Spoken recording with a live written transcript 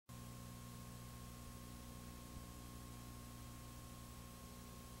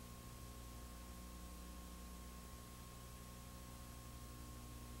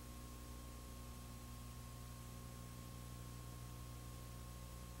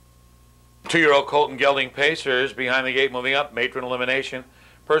2-year-old Colton Gelding Pacers behind the gate moving up. Matron Elimination.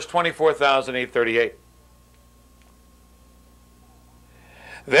 Purse 24,838.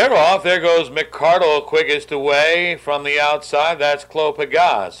 They're off. There goes MCARDLE quickest away from the outside. That's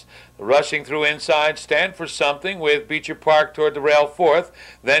Clopagas. Rushing through inside, Stand for Something with Beecher Park toward the rail fourth.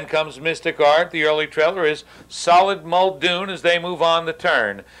 Then comes Mystic Art. The early trailer is Solid Muldoon as they move on the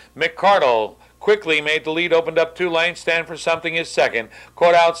turn. MCARDLE quickly made the lead, opened up 2 lanes. Stand for Something is second.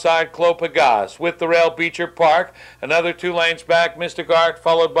 Caught outside Clopagas with the rail Beecher Park. Another 2 lanes back, Mystic Art,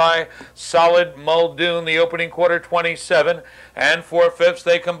 followed by Solid Muldoon. The opening quarter 27 and 4/5.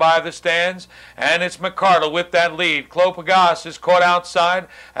 They come by the stands, and it's MCARDLE with that lead. Clopagas is caught outside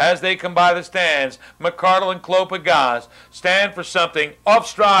as they come by the stands. MCARDLE and Clopagas. Stand for Something off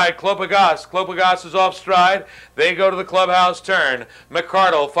stride. Clopagas is off stride. They go to the clubhouse turn.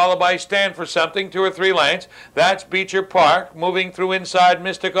 MCARDLE followed by Stand for Something, 2 or 3 lanes. That's Beecher Park moving through inside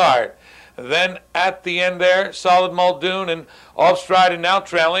Mystic Art. Then at the end there, Solid Muldoon, and off stride and now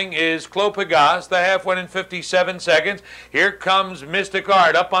trailing is Clopagas. The half went in 57 seconds. Here comes Mystic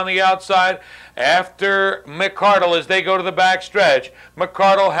Art up on the outside after MCARDLE as they go to the back stretch.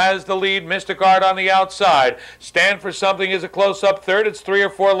 MCARDLE has the lead. Mystic Art on the outside. Stand for Something is a close-up third. It's 3 or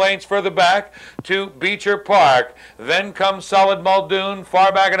 4 lanes further back to Beecher Park. Then comes Solid Muldoon,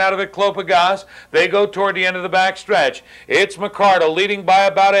 far back and out of it Clopagas. They go toward the end of the back stretch. It's MCARDLE leading by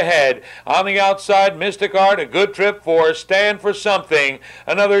about a head. On the outside, Mystic Art, a good trip for Stand for Something.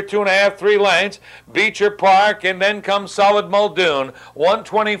 Another 2.5, 3 lanes. Beecher Park, and then comes Solid Muldoon.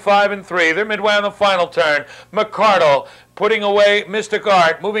 125 and 3. They're midway on the final turn. MCARDLE putting away Mystic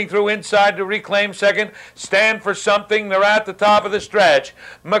Art, moving through inside to reclaim second. Stand for Something. They're at the top of the stretch.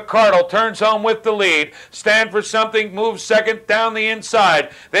 MCARDLE turns home with the lead. Stand for Something moves second down the inside.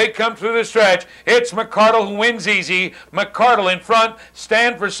 They come through the stretch. It's MCARDLE who wins easy. MCARDLE in front.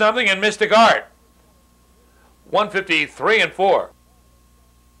 Stand for Something and Mystic Art. 153 and 4.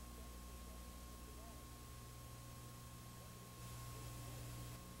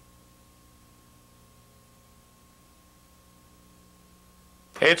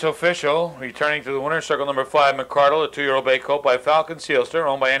 It's official. Returning to the winner, circle number 5, MCARDLE, a 2-year-old bay colt by Falcon Sealster,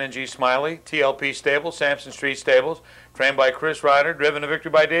 owned by N&G Smiley, TLP Stables, Sampson Street Stables, trained by Chris Ryder, driven to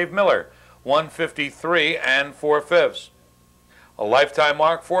victory by Dave Miller. 153 and 4/5. A lifetime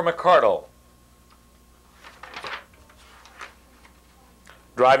mark for MCARDLE.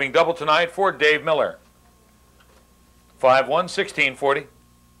 Driving double tonight for Dave Miller. 5-1, 1640.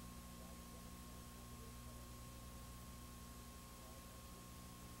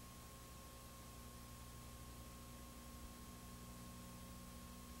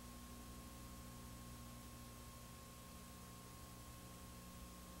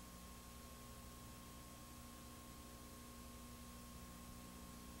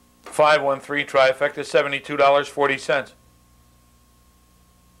 $513 trifecta, $72.40.